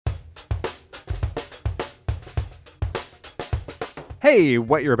Hey,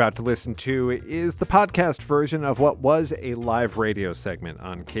 what you're about to listen to is the podcast version of what was a live radio segment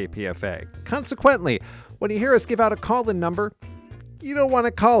on KPFA. Consequently, when you hear us give out a call-in number, you don't want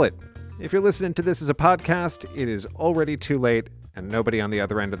to call it. If you're listening to this as a podcast, it is already too late, and nobody on the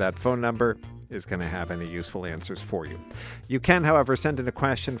other end of that phone number is going to have any useful answers for you. You can, however, send in a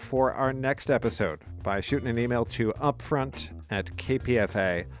question for our next episode by shooting an email to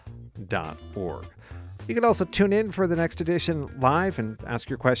upfront@kpfa.org. You can also tune in for the next edition live and ask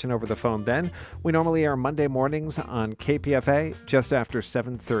your question over the phone then. We normally air Monday mornings on KPFA just after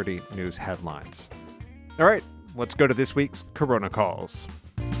 7:30 news headlines. All right, let's go to this week's Corona Calls.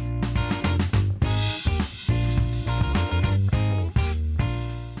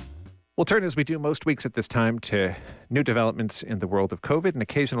 We'll turn, as we do most weeks at this time, to new developments in the world of COVID and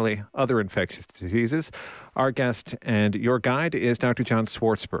occasionally other infectious diseases. Our guest and your guide is Dr. John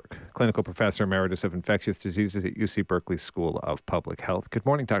Swartzberg, Clinical Professor Emeritus of Infectious Diseases at UC Berkeley School of Public Health. Good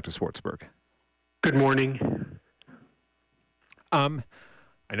morning, Dr. Swartzberg. Good morning. I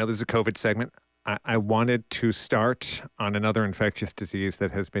know this is a COVID segment. I wanted to start on another infectious disease that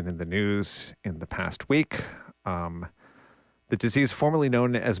has been in the news in the past week. The disease formerly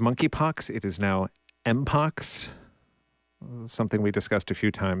known as monkeypox, it is now Mpox, something we discussed a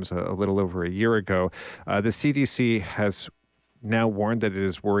few times a little over a year ago. The CDC has now warned that it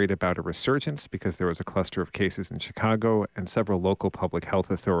is worried about a resurgence because there was a cluster of cases in Chicago, and several local public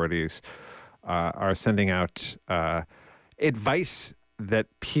health authorities are sending out advice that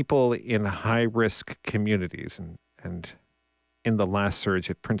people in high-risk communities, and in the last surge,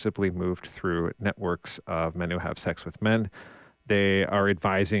 it principally moved through networks of men who have sex with men. They are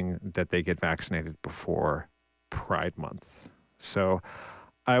advising that they get vaccinated before Pride Month. So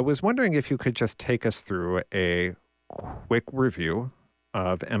I was wondering if you could just take us through a quick review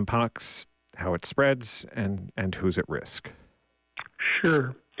of Mpox, how it spreads, and who's at risk.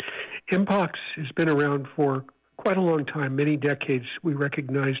 Sure. Mpox has been around for quite a long time, many decades. We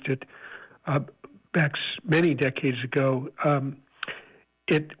recognized it back many decades ago.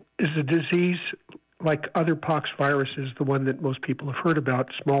 It is a disease like other pox viruses, the one that most people have heard about,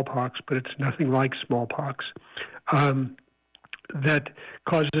 smallpox, but it's nothing like smallpox, that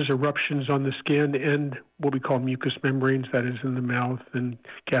causes eruptions on the skin and what we call mucous membranes, that is in the mouth and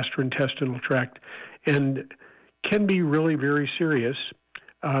gastrointestinal tract, and can be really very serious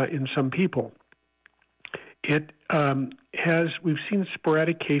in some people. We've seen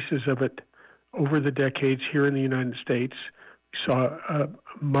sporadic cases of it over the decades here in the United States. We saw a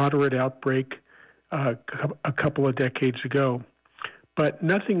moderate outbreak a couple of decades ago, but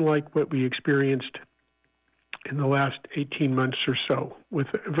nothing like what we experienced in the last 18 months or so, with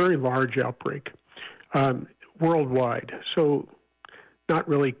a very large outbreak worldwide. So not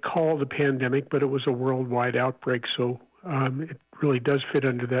really called a pandemic, but it was a worldwide outbreak, so it really does fit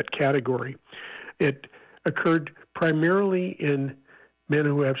under that category. It occurred primarily in men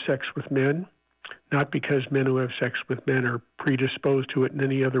who have sex with men, not because men who have sex with men are predisposed to it in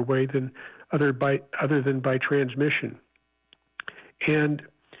any other way other than by transmission. And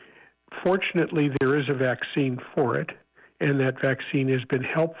fortunately, there is a vaccine for it, and that vaccine has been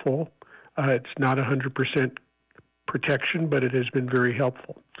helpful. It's not 100% protection, but it has been very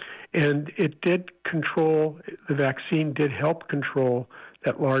helpful. And the vaccine did help control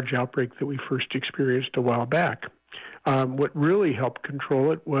that large outbreak that we first experienced a while back. What really helped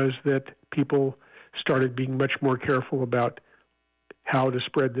control it was that people started being much more careful about how to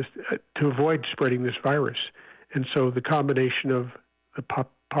spread this, to avoid spreading this virus. And so the combination of the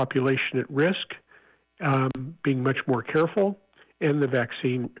population at risk being much more careful and the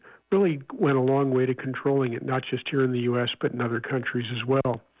vaccine really went a long way to controlling it, not just here in the U.S., but in other countries as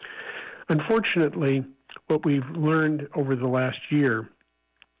well. Unfortunately, what we've learned over the last year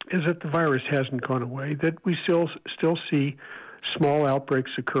is that the virus hasn't gone away, that we still see small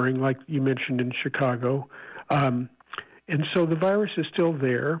outbreaks occurring, like you mentioned in Chicago. And so the virus is still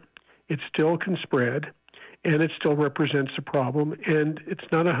there, it still can spread, and it still represents a problem, and it's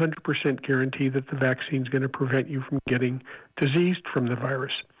not 100% guarantee that the vaccine is going to prevent you from getting diseased from the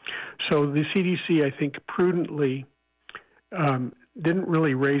virus. So the CDC, I think, prudently didn't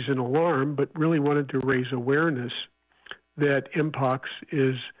really raise an alarm, but really wanted to raise awareness that Mpox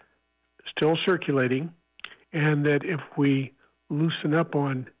is still circulating, and that if we loosen up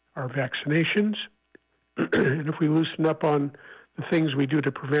on our vaccinations, and if we loosen up on the things we do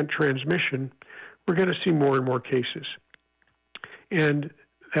to prevent transmission, we're going to see more and more cases. And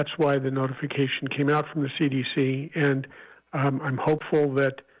that's why the notification came out from the CDC, and I'm hopeful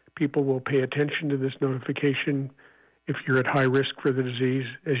that people will pay attention to this notification. If you're at high risk for the disease,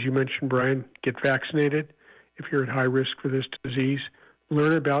 as you mentioned, Brian, get vaccinated. if you're at high risk for this disease,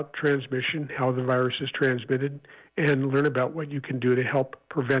 learn about transmission, how the virus is transmitted, and learn about what you can do to help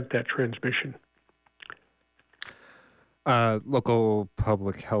prevent that transmission. Local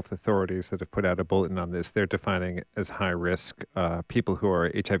public health authorities that have put out a bulletin on this, they're defining as high risk people who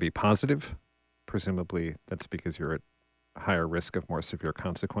are HIV positive. Presumably, that's because you're at higher risk of more severe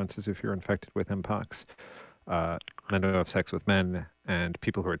consequences if you're infected with Mpox. Men who have sex with men, and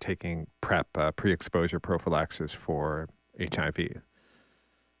people who are taking PrEP, pre-exposure prophylaxis for HIV.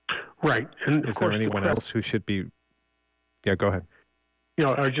 Right. And is there anyone else who should be? Yeah, go ahead.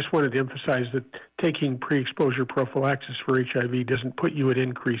 I just wanted to emphasize that taking pre-exposure prophylaxis for HIV doesn't put you at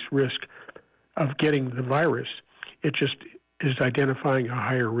increased risk of getting the virus. It just is identifying a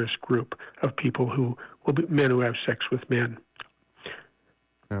higher risk group of people who will be men who have sex with men.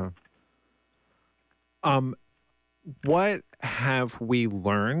 Yeah. What have we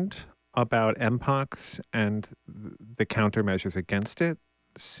learned about Mpox and the countermeasures against it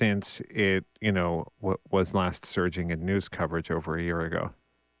since it, was last surging in news coverage over a year ago?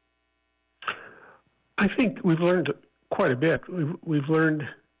 I think we've learned quite a bit. We've learned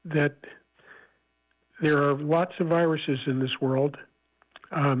that there are lots of viruses in this world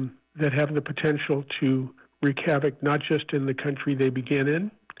that have the potential to wreak havoc, not just in the country they begin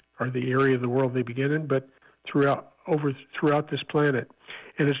in or the area of the world they begin in, but throughout this planet.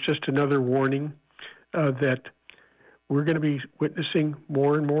 And it's just another warning that we're going to be witnessing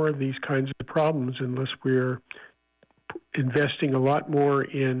more and more of these kinds of problems unless we're investing a lot more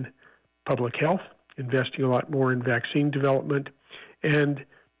in public health, investing a lot more in vaccine development, and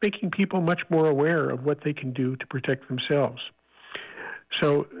making people much more aware of what they can do to protect themselves.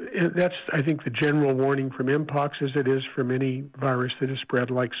 So that's, I think, the general warning from Mpox as it is from any virus that is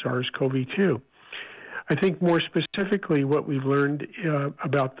spread like SARS-CoV-2. I think more specifically what we've learned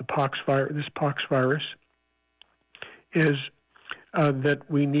about this pox virus is that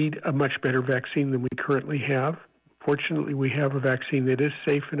we need a much better vaccine than we currently have. Fortunately, we have a vaccine that is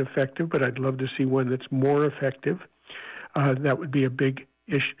safe and effective, but I'd love to see one that's more effective. That would be a big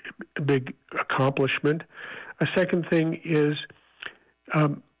accomplishment. A second thing is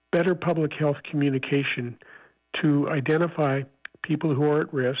better public health communication to identify people who are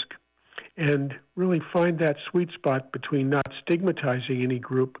at risk and really find that sweet spot between not stigmatizing any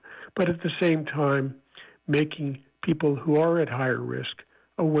group, but at the same time making people who are at higher risk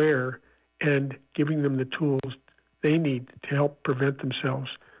aware and giving them the tools they need to help prevent themselves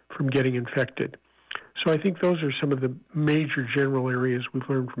from getting infected. So I think those are some of the major general areas we've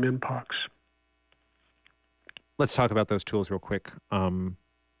learned from Mpox. Let's talk about those tools real quick.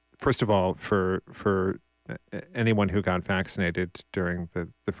 First of all, for anyone who got vaccinated during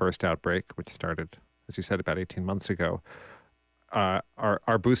the first outbreak, which started, as you said, about 18 months ago,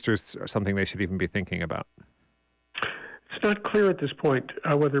 are boosters something they should even be thinking about? It's not clear at this point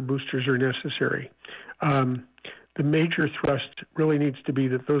whether boosters are necessary. The major thrust really needs to be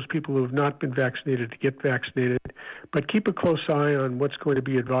that those people who have not been vaccinated to get vaccinated, but keep a close eye on what's going to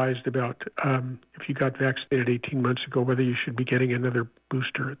be advised about if you got vaccinated 18 months ago, whether you should be getting another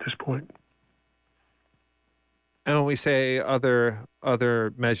booster at this point. And when we say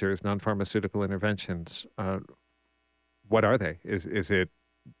other measures, non-pharmaceutical interventions, what are they? Is it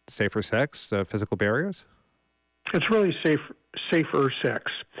safer sex, physical barriers? It's really safer sex.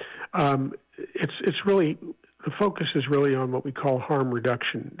 It's really, the focus is really on what we call harm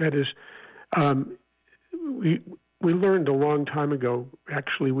reduction. That is, we learned a long time ago.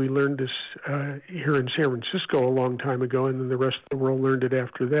 Actually, we learned this here in San Francisco a long time ago, and then the rest of the world learned it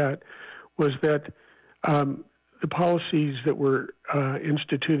after that. Was that the policies that were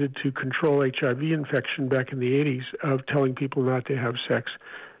instituted to control HIV infection back in the 80s of telling people not to have sex,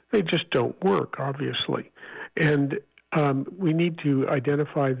 they just don't work, obviously. And we need to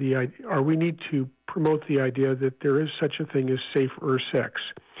identify we need to promote the idea that there is such a thing as safer sex.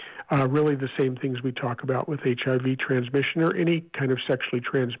 Really the same things we talk about with HIV transmission or any kind of sexually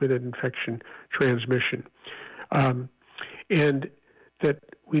transmitted infection transmission. And that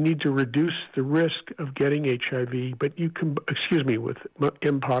we need to reduce the risk of getting HIV, with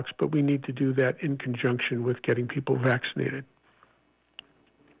Mpox, but we need to do that in conjunction with getting people vaccinated.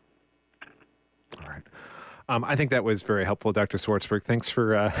 All right. I think that was very helpful, Dr. Swartzberg. Thanks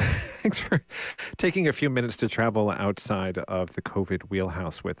for taking a few minutes to travel outside of the COVID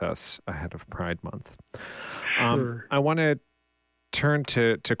wheelhouse with us ahead of Pride Month. Sure. I want to turn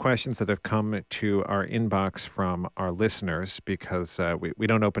to questions that have come to our inbox from our listeners because we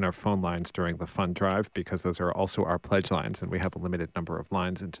don't open our phone lines during the fund drive because those are also our pledge lines and we have a limited number of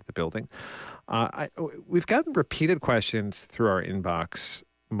lines into the building. We've gotten repeated questions through our inbox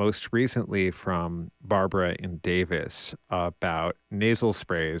most recently from Barbara in Davis about nasal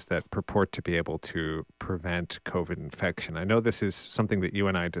sprays that purport to be able to prevent COVID infection. I know this is something that you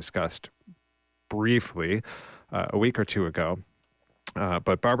and I discussed briefly a week or two ago,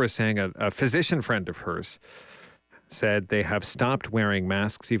 but Barbara's saying a physician friend of hers said they have stopped wearing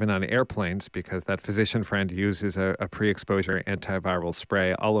masks even on airplanes because that physician friend uses a pre-exposure antiviral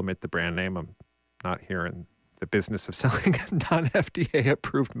spray. I'll omit the brand name. I'm not here in the business of selling non-FDA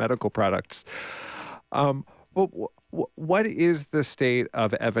approved medical products. What is the state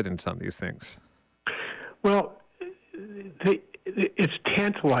of evidence on these things? Well, it's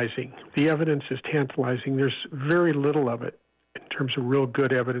tantalizing. The evidence is tantalizing. There's very little of it in terms of real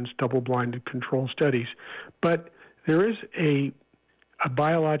good evidence, double-blinded control studies. But there is a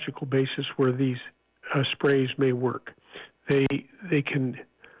biological basis where these sprays may work. They can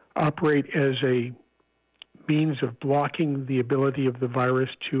operate as a means of blocking the ability of the virus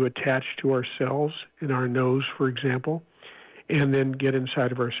to attach to our cells in our nose, for example, and then get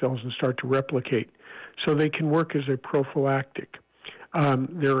inside of our cells and start to replicate. So they can work as a prophylactic.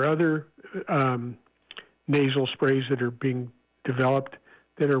 There are other nasal sprays that are being developed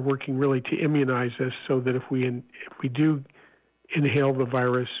that are working really to immunize us so that if we do inhale the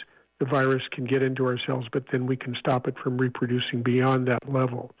virus can get into our cells, but then we can stop it from reproducing beyond that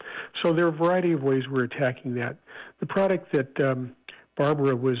level. So there are a variety of ways we're attacking that. The product that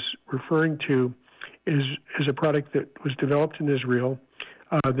Barbara was referring to is a product that was developed in Israel.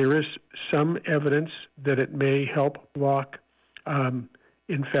 There is some evidence that it may help block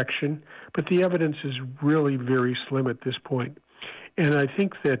infection, but the evidence is really very slim at this point. And I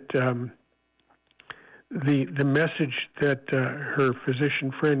think that the message that her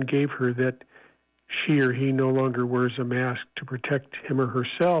physician friend gave her, that she or he no longer wears a mask to protect him or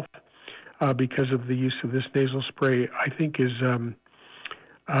herself because of the use of this nasal spray, I think is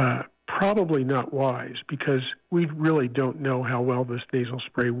probably not wise, because we really don't know how well this nasal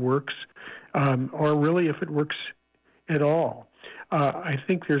spray works, or really if it works at all. I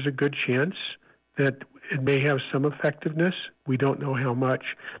think there's a good chance that it may have some effectiveness. We don't know how much,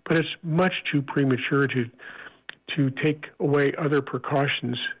 but it's much too premature to take away other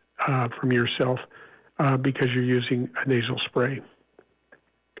precautions from yourself because you're using a nasal spray.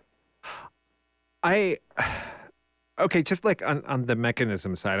 Okay, just like on the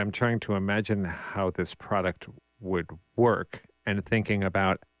mechanism side, I'm trying to imagine how this product would work and thinking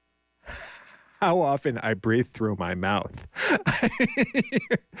about how often I breathe through my mouth.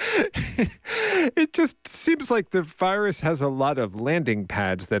 It just seems like the virus has a lot of landing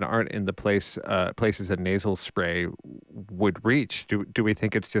pads that aren't in the places a nasal spray would reach. Do we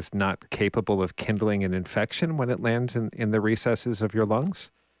think it's just not capable of kindling an infection when it lands in the recesses of your lungs?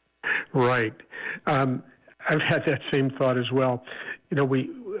 Right. I've had that same thought as well. You know,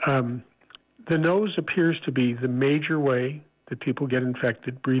 the nose appears to be the major way that people get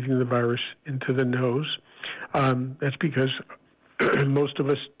infected, breathing the virus into the nose. That's because most of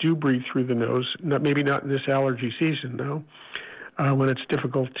us do breathe through the nose. Maybe not in this allergy season, though, when it's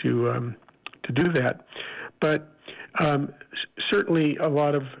difficult to do that. But certainly, a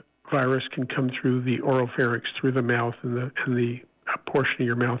lot of virus can come through the oropharynx, through the mouth and the portion of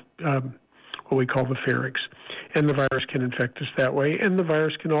your mouth, what we call the pharynx. And the virus can infect us that way. And the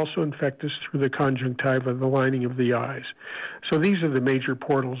virus can also infect us through the conjunctiva, the lining of the eyes. So these are the major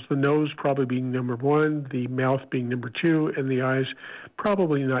portals, the nose probably being number one, the mouth being number two, and the eyes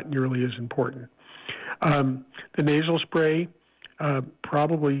probably not nearly as important. The nasal spray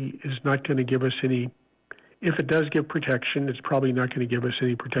probably is not going to give us any, if it does give protection, it's probably not going to give us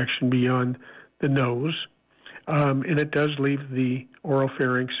any protection beyond the nose. And it does leave the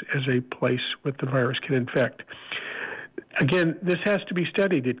oropharynx as a place where the virus can infect. Again, this has to be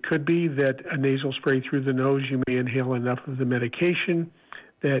studied. It could be that a nasal spray through the nose, you may inhale enough of the medication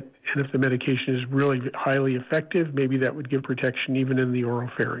and if the medication is really highly effective, maybe that would give protection even in the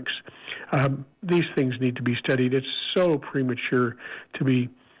oropharynx. These things need to be studied. It's so premature to be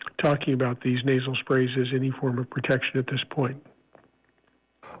talking about these nasal sprays as any form of protection at this point.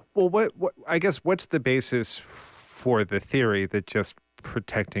 Well, I guess what's the basis for the theory that just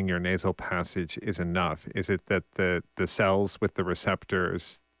protecting your nasal passage is enough? Is it that the cells with the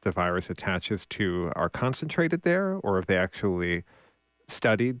receptors the virus attaches to are concentrated there, or have they actually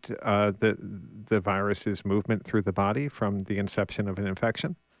studied the virus's movement through the body from the inception of an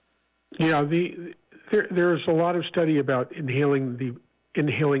infection? Yeah, there's a lot of study about inhaling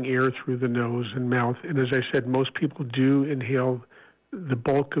air through the nose and mouth, and as I said, most people do inhale. The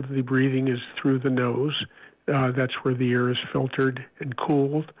bulk of the breathing is through the nose. That's where the air is filtered and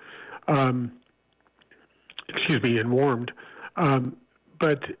cooled, and warmed.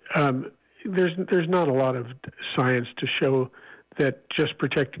 but there's not a lot of science to show that just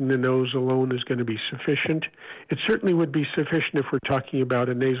protecting the nose alone is going to be sufficient. It certainly would be sufficient if we're talking about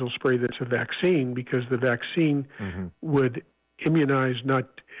a nasal spray that's a vaccine, because the vaccine would immunize not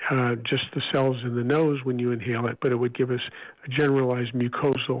just the cells in the nose when you inhale it, but it would give us a generalized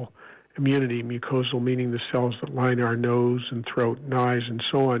mucosal immunity, mucosal meaning the cells that line our nose and throat and eyes and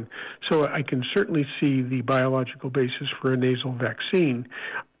so on. So I can certainly see the biological basis for a nasal vaccine.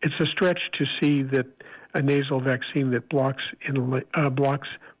 It's a stretch to see that a nasal vaccine that blocks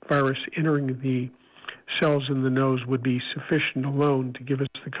virus entering the cells in the nose would be sufficient alone to give us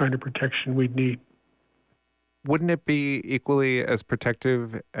the kind of protection we'd need. Wouldn't it be equally as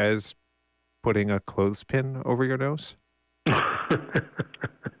protective as putting a clothespin over your nose?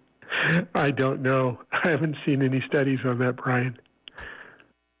 I don't know. I haven't seen any studies on that, Brian.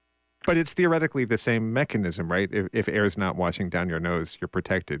 But it's theoretically the same mechanism, right? If air is not washing down your nose, you're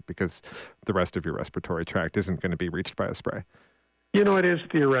protected because the rest of your respiratory tract isn't going to be reached by a spray. You know, it is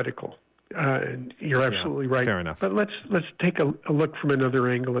theoretical. And you're absolutely right. Fair enough. But let's take a look from another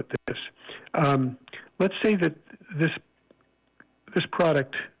angle at this. Let's say that this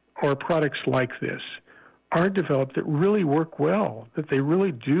product or products like this are developed that really work well, that they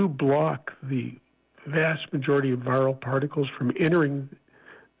really do block the vast majority of viral particles from entering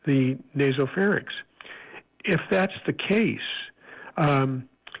the nasopharynx. If that's the case,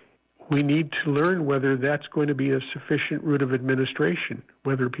 we need to learn whether that's going to be a sufficient route of administration,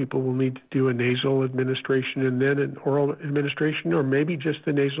 whether people will need to do a nasal administration and then an oral administration, or maybe just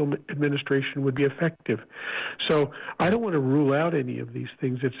the nasal administration would be effective. So I don't want to rule out any of these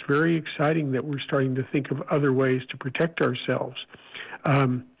things. It's very exciting that we're starting to think of other ways to protect ourselves.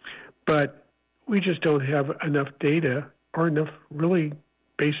 But we just don't have enough data or enough really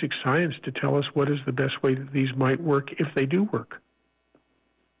basic science to tell us what is the best way that these might work if they do work.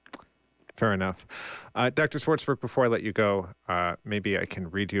 Fair enough. Dr. Swartzberg, before I let you go, maybe I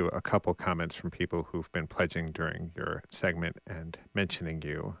can read you a couple comments from people who've been pledging during your segment and mentioning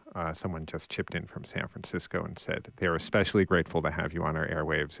you. Someone just chipped in from San Francisco and said they're especially grateful to have you on our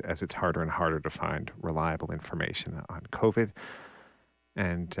airwaves as it's harder and harder to find reliable information on COVID.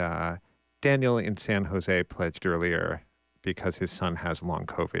 And Daniel in San Jose pledged earlier because his son has long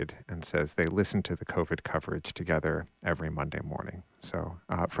COVID and says they listen to the COVID coverage together every Monday morning. So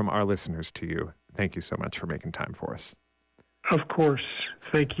from our listeners to you, thank you so much for making time for us. Of course.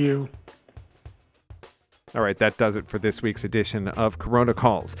 Thank you. All right, that does it for this week's edition of Corona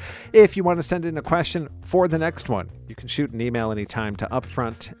Calls. If you want to send in a question for the next one, you can shoot an email anytime to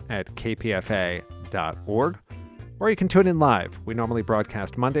upfront@kpfa.org. Or you can tune in live. We normally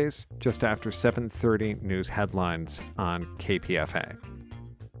broadcast Mondays just after 7:30 news headlines on KPFA.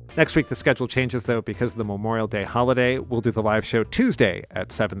 Next week, the schedule changes, though, because of the Memorial Day holiday. We'll do the live show Tuesday at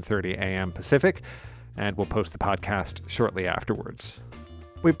 7:30 a.m. Pacific, and we'll post the podcast shortly afterwards.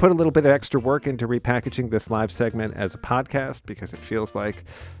 We put a little bit of extra work into repackaging this live segment as a podcast because it feels like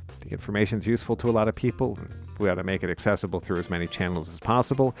the information's useful to a lot of people. We ought to make it accessible through as many channels as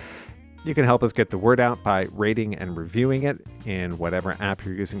possible. You can help us get the word out by rating and reviewing it in whatever app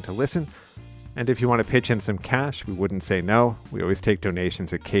you're using to listen. And if you want to pitch in some cash, we wouldn't say no. We always take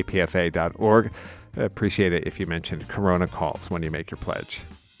donations at kpfa.org. I appreciate it if you mention Corona Calls when you make your pledge.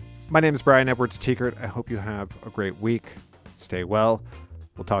 My name is Brian Edwards-Tiekert. I hope you have a great week. Stay well.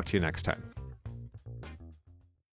 We'll talk to you next time.